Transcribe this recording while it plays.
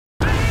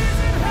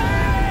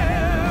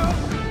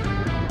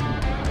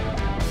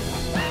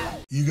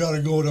you got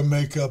to go to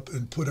makeup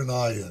and put an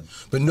eye in.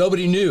 But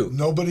nobody knew.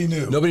 Nobody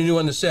knew. Nobody knew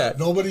on the set.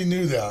 Nobody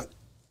knew that.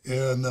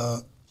 And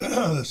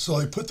so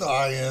they put the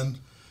eye in,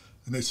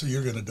 and they said,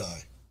 you're going to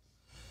die.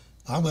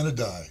 I'm going to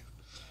die.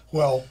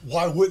 Well,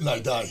 why wouldn't I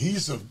die?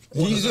 He's the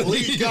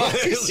lead guy.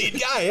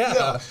 Lead guy,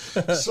 yeah.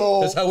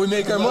 So that's how we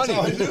make our money.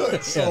 That's how I do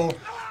it. So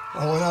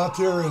I went out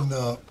there and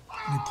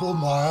he pulled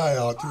my eye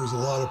out. There was a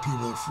lot of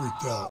people that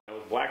freaked out. It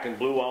was black and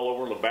blue all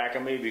over the back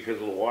of me because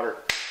of the water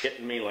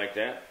hitting me like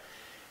that.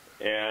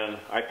 And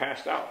I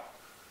passed out.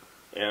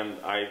 And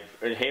I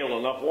inhaled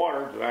enough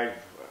water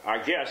that I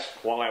guess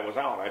while I was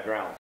out, I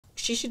drowned.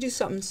 She should do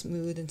something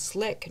smooth and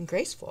slick and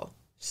graceful.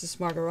 This is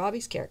Margot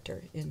Robbie's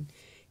character in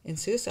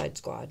Suicide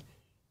Squad.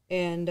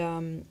 And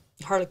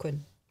Harley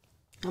Quinn.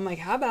 I'm like,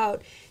 how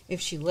about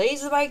if she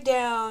lays the bike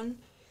down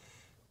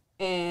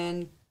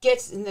and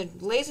then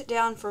lays it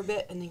down for a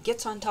bit and then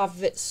gets on top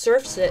of it,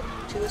 surfs it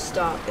to a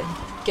stop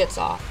and gets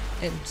off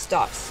and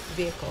stops the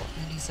vehicle.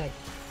 And he's like,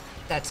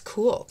 that's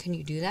cool. Can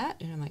you do that?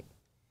 And I'm like,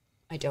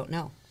 I don't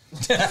know.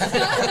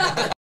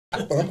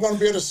 But I'm going to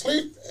be able to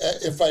sleep.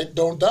 If I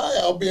don't die,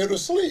 I'll be able to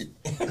sleep,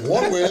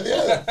 one way or the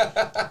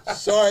other.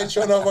 So I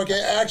turned off, okay,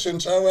 action.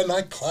 So I went and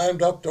I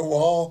climbed up the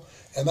wall,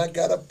 and I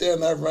got up there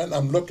and I ran.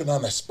 I'm looking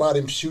and I spot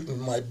him shooting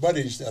my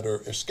buddies that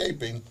are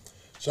escaping.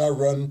 So I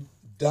run,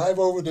 dive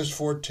over this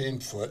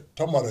 14-foot,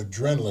 talking about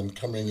adrenaline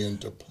coming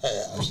into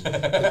pass.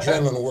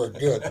 Adrenaline worked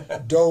good.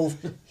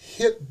 Dove,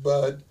 hit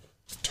Bud,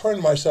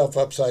 turned myself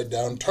upside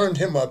down, turned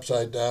him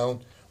upside down.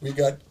 We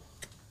got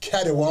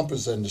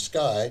cattywampus in the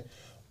sky.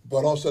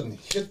 But all of a sudden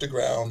hit the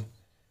ground,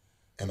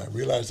 and I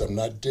realized I'm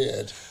not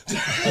dead.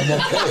 I'm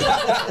okay.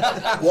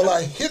 Well,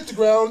 I hit the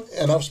ground,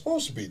 and I'm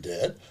supposed to be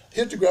dead.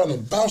 Hit the ground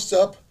and bounced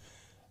up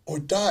or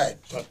died.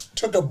 I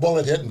took a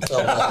bullet hit and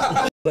fell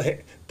down. I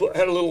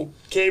had a little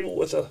cable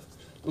with a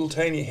little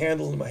tiny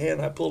handle in my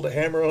hand. I pulled a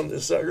hammer on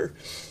this sucker,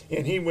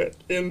 and he went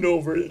end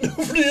over end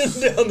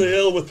down the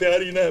hill with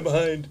Patty and I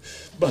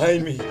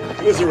behind me.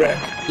 It was a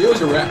wreck. It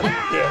was a wreck.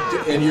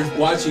 Yeah. And you're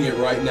watching it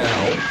right now.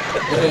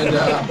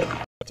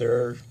 And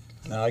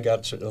now I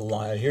got the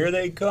line. Here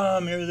they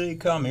come, here they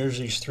come. Here's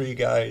these three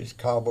guys,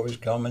 cowboys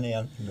coming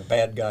in, the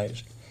bad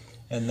guys.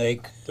 And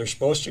they're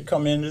supposed to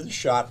come into the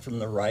shot from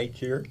the right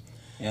here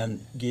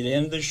and get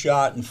into the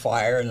shot and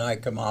fire, and I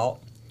come out.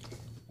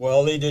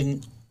 Well, they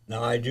didn't.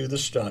 Now I do the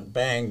stunt.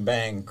 Bang,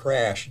 bang,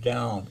 crash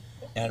down.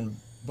 And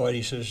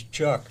Buddy says,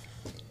 Chuck,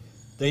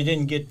 they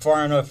didn't get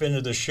far enough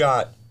into the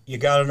shot. You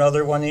got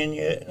another one in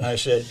you? And I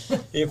said,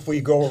 if we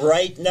go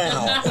right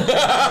now.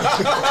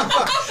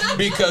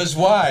 Because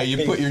why?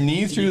 You put your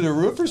knee through the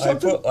roof or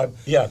something?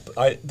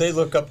 They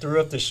look up the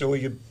roof. They say, well,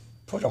 you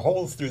put a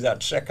hole through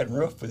that second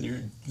roof with your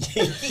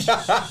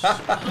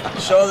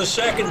So the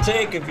second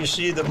take, if you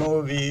see the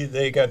movie,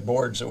 they got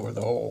boards over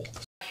the hole.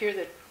 I hear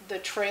the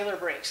trailer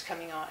brakes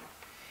coming on.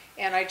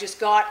 And I just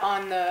got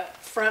on the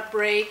front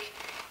brake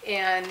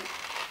and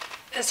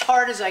as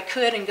hard as I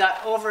could and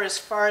got over as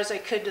far as I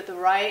could to the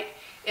right.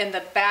 And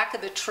the back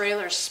of the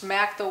trailer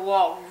smacked the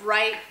wall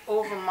right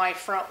over my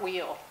front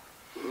wheel.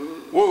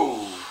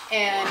 Whoa!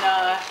 And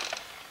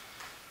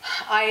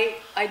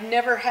I'd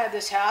never had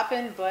this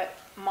happen, but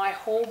my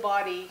whole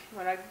body,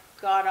 when I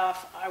got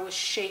off, I was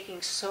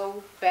shaking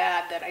so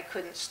bad that I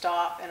couldn't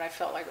stop, and I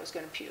felt like I was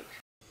going to puke.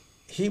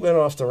 He went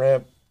off the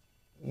ramp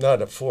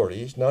not at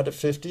 40, not at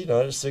 50,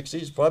 not at 60,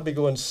 he's probably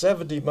going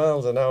 70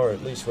 miles an hour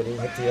at least when he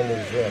hit the end of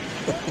his ramp.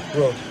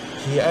 Well,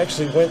 he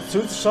actually went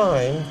through the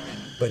sign,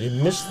 but he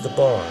missed the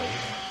barn.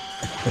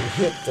 He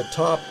hit the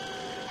top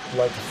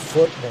like a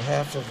foot and a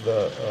half of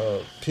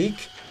the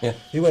peak. Yeah.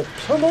 He went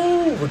plumb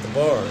over the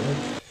barn.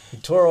 He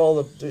tore all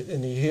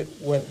and he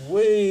went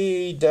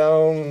way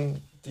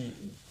down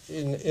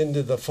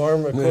into the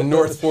farm equipment.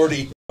 North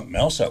 40. Something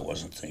else I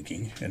wasn't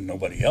thinking, and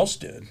nobody else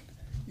did,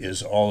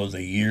 is all of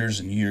the years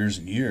and years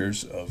and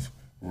years of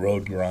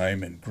road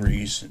grime and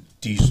grease and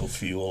diesel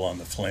fuel on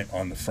the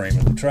frame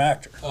of the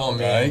tractor. Oh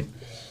man!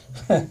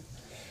 Right?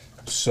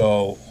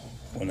 So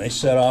when they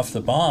set off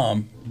the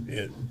bomb,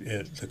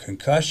 the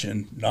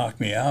concussion knocked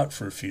me out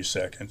for a few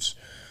seconds.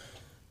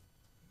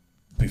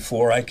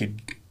 Before I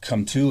could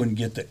come to and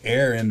get the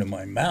air into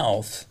my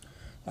mouth,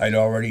 I'd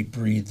already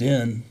breathed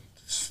in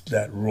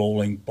that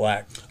rolling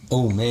black,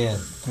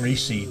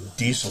 greasy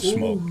diesel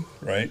smoke,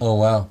 right? Oh,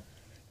 wow.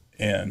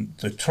 And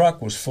the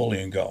truck was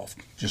fully engulfed,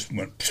 just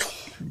went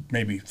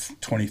maybe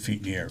 20 feet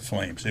in the air,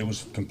 flames. It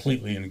was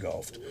completely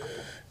engulfed.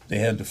 They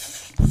had the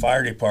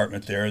fire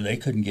department there. They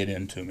couldn't get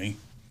to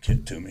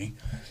me.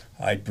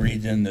 I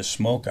breathed in this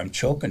smoke. I'm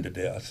choking to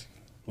death,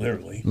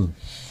 literally.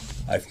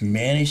 I've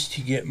managed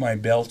to get my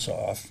belts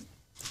off.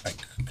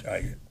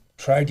 I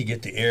tried to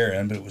get the air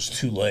in, but it was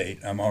too late.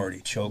 I'm already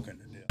choking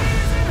to death.